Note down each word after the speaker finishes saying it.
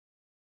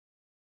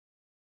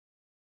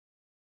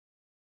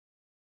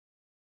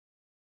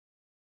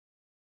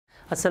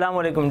अस्सलाम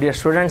वालेकुम dear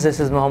students, this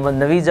is Mohammad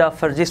Naveed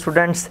Jafar. Ji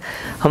students,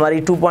 हमारी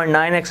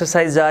 2.9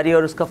 एक्सरसाइज जारी है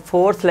और उसका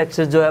फोर्थ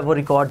लेक्चर जो है वो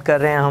रिकॉर्ड कर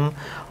रहे हैं हम।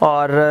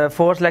 और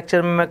फोर्थ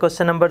लेक्चर में मैं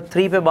क्वेश्चन नंबर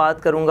 3 पे बात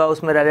करूंगा।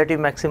 उसमें रिलेटिव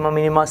मैक्सिमा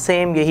मिनिमा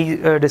सेम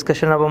यही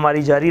डिस्कशन अब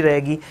हमारी जारी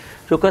रहेगी।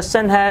 जो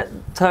क्वेश्चन है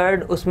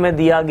थर्ड, उसमें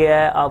दिया गया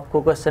है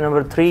आपको क्वेश्चन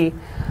नंबर 3,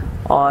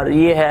 और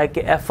ये है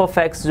कि एफ ऑफ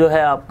एक्स जो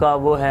है आपका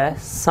वो है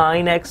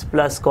sine x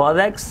plus cos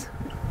x,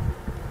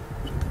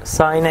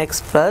 sine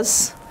x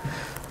plus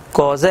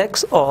cos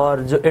x,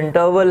 और जो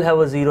इंटरवल है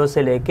वो 0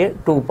 से लेके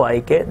 2 पाई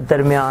के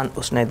दरमियान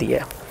उसने दिया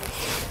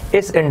है।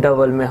 इस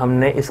इंटरवल में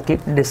हमने इसकी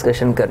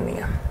डिस्कशन करनी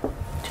है।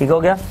 ठीक हो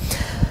गया।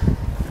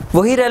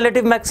 वही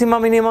रिलेटिव मैक्सिमा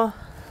मिनिमा,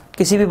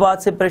 किसी भी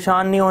बात से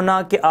परेशान नहीं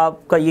होना कि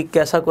आपका ये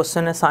कैसा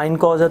क्वेश्चन है, साइन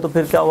कॉज है तो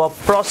फिर क्या हुआ,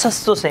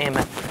 प्रोसेस तो सेम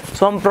है।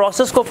 सो हम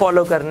प्रोसेस को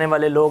फॉलो करने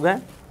वाले लोग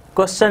हैं,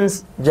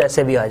 क्वेश्चंस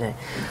जैसे भी आ जाएं।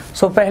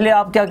 सो पहले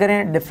आप क्या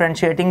करें,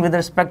 differentiating with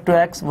respect to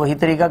x, वही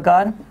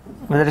तरीकाकार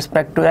विद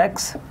रिस्पेक्ट टू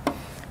एक्स,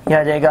 ये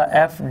आ जाएगा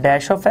F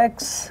dash of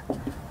x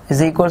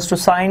is equals to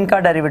sign का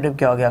डेरिवेटिव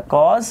क्या हो गया,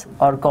 कॉस,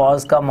 और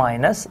कॉस का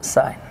माइनस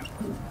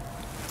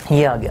साइन,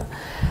 ये आ गया।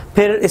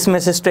 फिर इसमें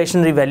से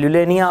स्टेशनरी वैल्यू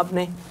लेनी है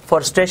आपने।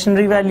 फॉर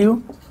स्टेशनरी वैल्यू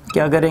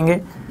क्या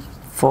करेंगे,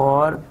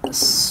 फॉर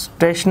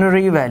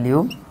स्टेशनरी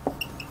वैल्यू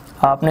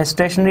आपने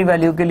स्टेशनरी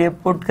वैल्यू के लिए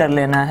पुट कर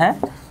लेना है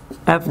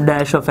एफ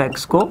डैश ऑफ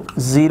एक्स को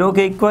 0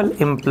 के equal,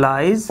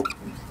 implies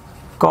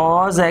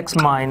cos x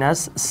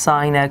minus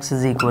sign x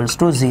is equals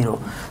to 0।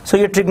 सो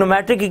ये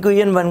ट्रिग्नोमेट्रिक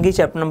इक्वेशन बन गई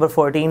चैप्टर नंबर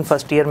 14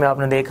 फर्स्ट ईयर में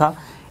आपने देखा।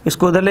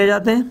 इसको उधर ले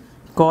जाते हैं,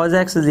 cos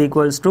x is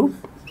equals to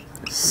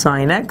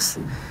sign x,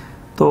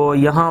 तो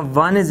यहाँ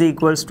 1 is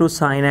equals to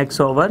sign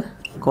x over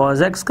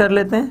cos x कर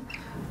लेते हैं।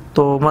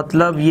 तो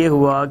मतलब ये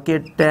हुआ कि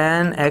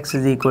tan x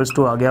is equals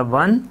to आ गया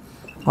 1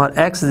 और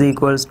x is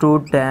equals to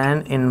tan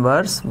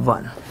inverse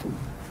 1,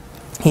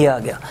 ये आ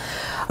गया।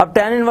 अब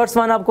tan इनवर्स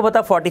 1 आपको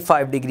पता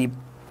 45 डिग्री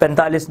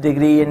 45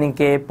 डिग्री यानी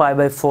कि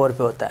π/4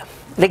 पे होता है।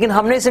 लेकिन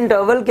हमने इस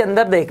इंटरवल के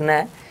अंदर देखना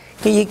है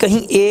कि ये कहीं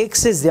एक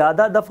से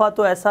ज़्यादा दफ़ा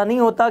तो ऐसा नहीं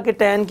होता कि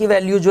tan की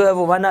वैल्यू जो है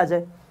वो 1 आ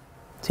जाए।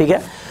 ठीक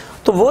है,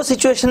 तो वो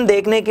सिचुएशन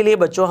देखने के लिए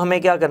बच्चों हमें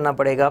क्या करना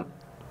पड़ेगा,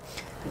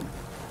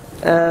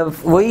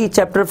 वही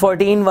चैप्टर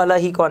 14 वाला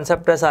ही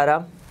कॉन्सेप्ट है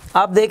सारा।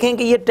 आप देखें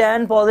कि ये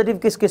tan पॉजिटिव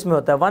किस किस में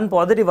होता है, 1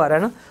 पॉजिटिव आ रहा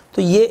है ना,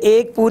 तो ये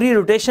एक पूरी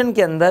रोटेशन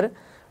के अंदर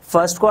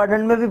फर्स्ट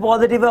क्वाड्रेंट में भी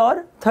पॉजिटिव है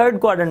और थर्ड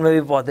क्वाड्रेंट में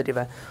भी पॉजिटिव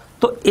है।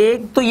 तो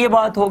एक तो ये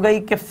बात हो गई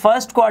कि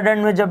फर्स्ट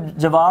क्वाड्रेंट में जब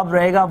जवाब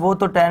रहेगा वो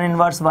तो tan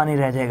इनवर्स 1 ही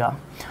रह जाएगा।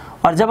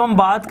 और जब हम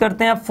बात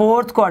करते हैं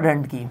फोर्थ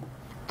क्वाड्रेंट की,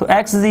 तो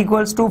x is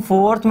equals to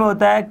fourth में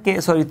होता है कि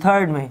सॉरी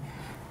थर्ड में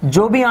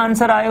जो भी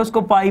आंसर आए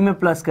उसको पाई में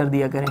प्लस कर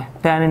दिया करें,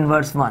 tan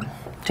इनवर्स 1।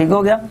 ठीक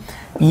हो गया।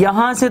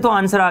 यहाँ से तो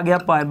आंसर आ गया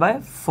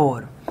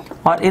π/4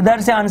 और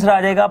इधर से आंसर आ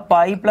जाएगा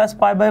पाई प्लस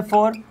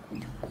π/4,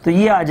 तो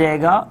ये आ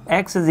जाएगा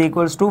x इज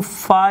इक्वल्स टू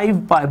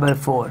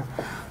 5π/4।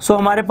 सो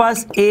हमारे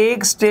पास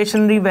एक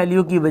स्टेशनरी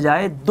वैल्यू की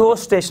बजाय 2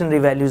 स्टेशनरी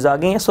वैल्यूज आ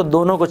गई हैं। सो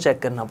दोनों को चेक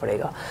करना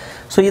पड़ेगा।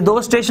 सो ये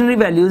 2 स्टेशनरी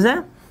वैल्यूज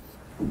हैं।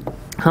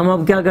 हम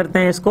अब क्या करते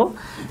हैं, इसको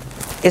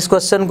इस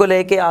क्वेश्चन को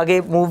लेके आगे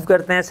मूव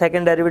करते हैं,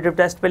 सेकंड डेरिवेटिव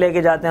टेस्ट पे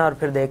लेके जाते हैं और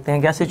फिर देखते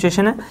हैं क्या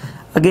सिचुएशन है।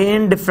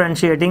 Again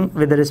differentiating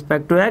with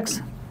respect to x,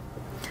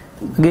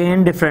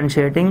 again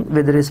differentiating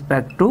with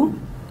respect to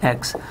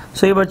x.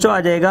 सो ये बच्चों आ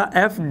जाएगा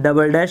F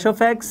double dash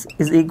of x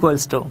is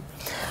equals to,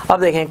 अब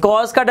देखें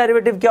कॉस का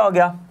डेरिवेटिव क्या हो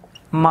गया,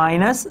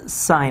 माइनस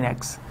साइन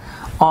एक्स,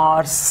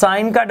 और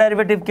साइन का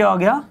डेरिवेटिव क्या हो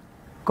गया,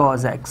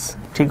 कॉस एक्स।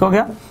 ठीक हो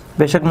गया।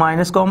 बेशक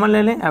माइनस कॉमन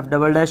ले लें, F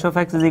double dash of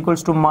x is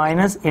equals to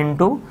minus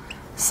into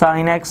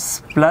sine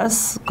x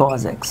plus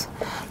cos x.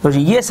 तो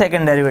ये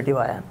सेकंड डेरिवेटिव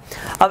आया है।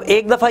 अब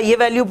एक दफ़ा ये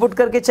वैल्यू पुट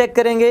करके चेक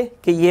करेंगे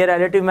कि ये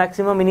रिलेटिव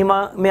मैक्सिमम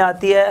मिनिमा में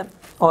आती है,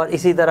 और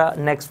इसी तरह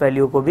नेक्स्ट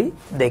वैल्यू को भी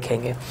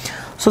देखेंगे।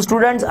 सो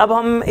स्टूडेंट्स, अब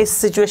हम इस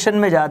सिचुएशन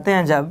में जाते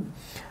हैं जब,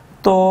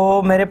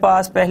 तो मेरे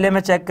पास पहले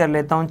मैं चेक कर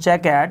लेता हूँ,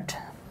 check at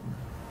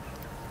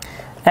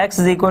x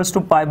is equals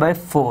to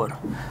π/4.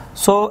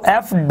 So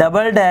f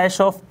double dash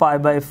of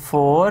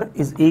π/4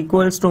 is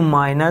equals to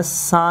minus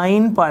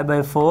sin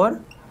π/4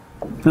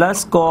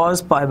 plus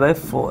cos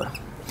π/4.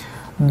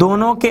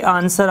 दोनों के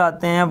आंसर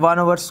आते हैं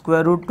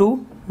 1/√2,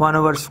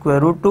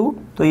 1/√2,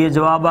 तो ये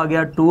जवाब आ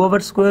गया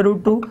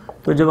 2/√2,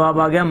 तो जवाब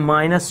आ गया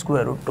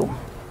 -√2।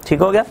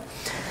 ठीक हो गया।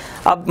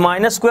 अब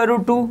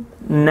 -√2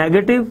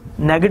 नेगेटिव,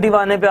 नेगेटिव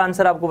आने पे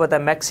आंसर आपको पता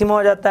है मैक्सिमम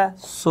हो जाता है।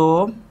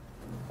 So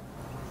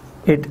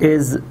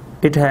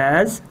it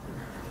has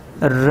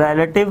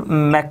relative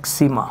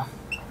maxima,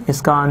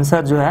 इसका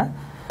आंसर जो है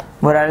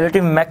वो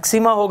रिलेटिव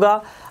मैक्सिमा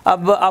होगा।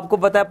 अब आपको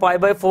पता है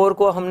π/4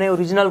 को हमने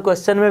ओरिजिनल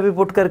क्वेश्चन में भी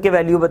पुट करके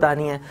वैल्यू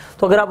बतानी है,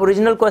 तो अगर आप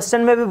ओरिजिनल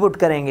क्वेश्चन में भी पुट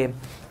करेंगे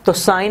तो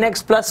sine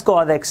x plus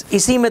cos x,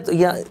 इसी में तो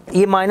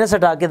ये माइनस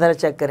हटा के जरा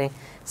चेक करें,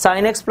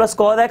 sine x plus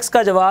cos x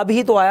का जवाब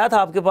ही तो आया था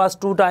आपके पास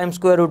 2 टाइम्स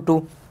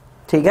 √2।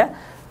 ठीक है,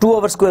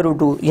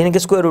 2/√2 यानी कि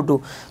 √2,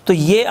 तो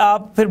ये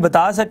आप फिर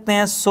बता सकते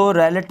हैं। सो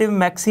रिलेटिव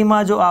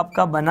मैक्सिमा जो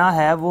आपका बना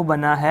है वो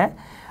बना है,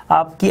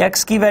 आपकी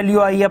x की वैल्यू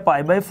आई है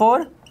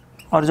π/4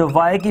 और जो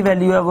y की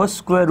वैल्यू है वो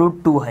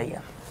 √2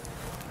 है।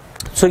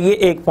 सो ये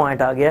एक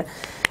पॉइंट आ गया।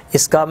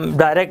 इसका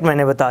डायरेक्ट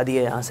मैंने बता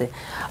दिया यहाँ से।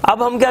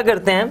 अब हम क्या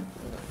करते हैं,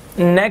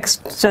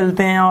 नेक्स्ट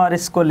चलते हैं और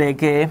इसको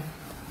लेके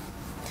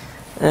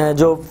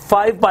जो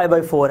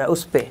 5π/4 है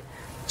उस पे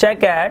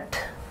check at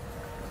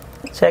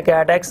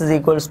x is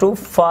equals to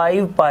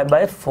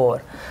 5π/4।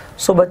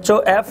 सो बच्चों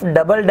f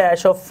डबल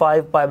डैश ऑफ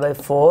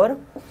 5π/4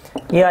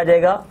 ये आ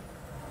जाएगा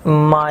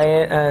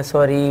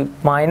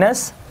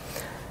माइनस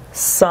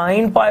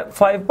साइन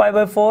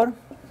 5π/4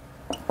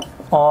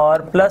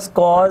 और प्लस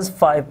कॉज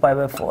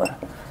 5π/4,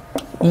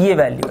 ये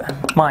वैल्यू है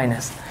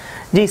माइनस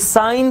जी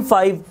साइन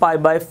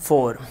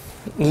 5π/4।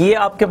 ये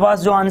आपके पास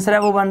जो आंसर है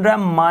वो बन रहा है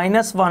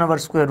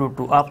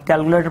 -1/√2। आप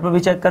कैलकुलेटर पर भी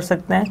चेक कर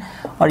सकते हैं,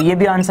 और ये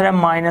भी आंसर है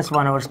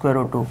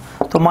 -1/√2।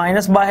 तो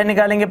माइनस बाहर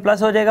निकालेंगे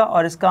प्लस हो जाएगा,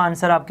 और इसका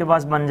आंसर आपके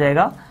पास बन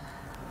जाएगा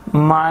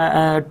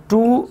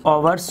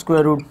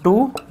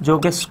 2/√2, जो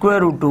कि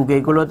 √2 के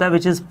इक्वल होता है,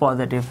 विच इज़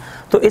पॉजिटिव।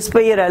 तो इस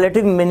पे ये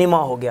रिलेटिव मिनिमा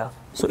हो गया।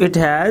 So it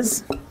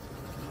has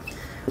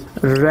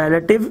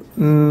relative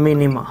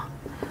minima.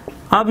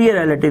 अब ये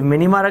रिलेटिव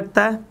मिनिमा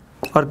रखता है,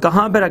 और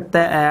कहाँ पे रखता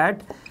है, एट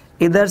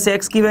इधर से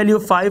x की वैल्यू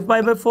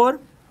 5π/4,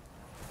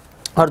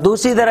 और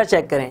दूसरी तरह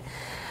चेक करें,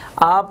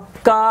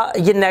 आपका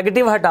ये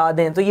नेगेटिव हटा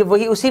दें तो ये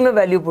वही उसी में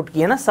वैल्यू पुट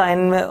की है ना, साइन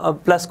में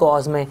प्लस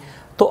कॉज में,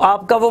 तो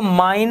आपका वो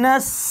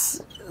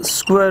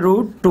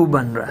 -√2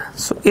 बन रहा है।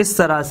 सो इस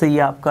तरह से ये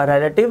आपका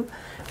रिलेटिव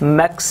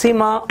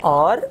मैक्सिमा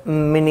और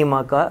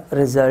मिनिमा का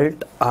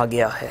रिजल्ट आ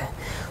गया है।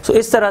 सो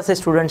इस तरह से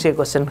स्टूडेंट्स ये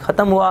क्वेश्चन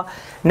ख़त्म हुआ।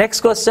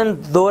 नेक्स्ट क्वेश्चन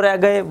 2 रह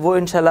गए, वो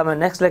इंशाल्लाह मैं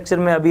नेक्स्ट लेक्चर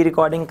में अभी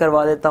रिकॉर्डिंग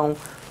करवा देता हूँ।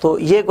 तो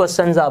ये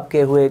क्वेश्चंस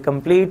आपके हुए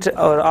कंप्लीट,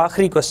 और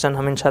आखिरी क्वेश्चन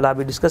हम इंशाल्लाह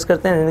अभी डिस्कस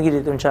करते हैं। ज़िंदगी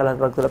जीते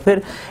इंशाल्लाह।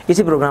 फिर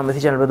इसी प्रोग्राम में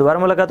इसी चैनल पर दोबारा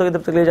मुलाकात होगी, तब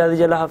तक के लिए इजाज़त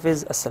दीजिए। अल्लाह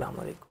हाफिज़, अस्सलाम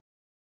वालेकुम।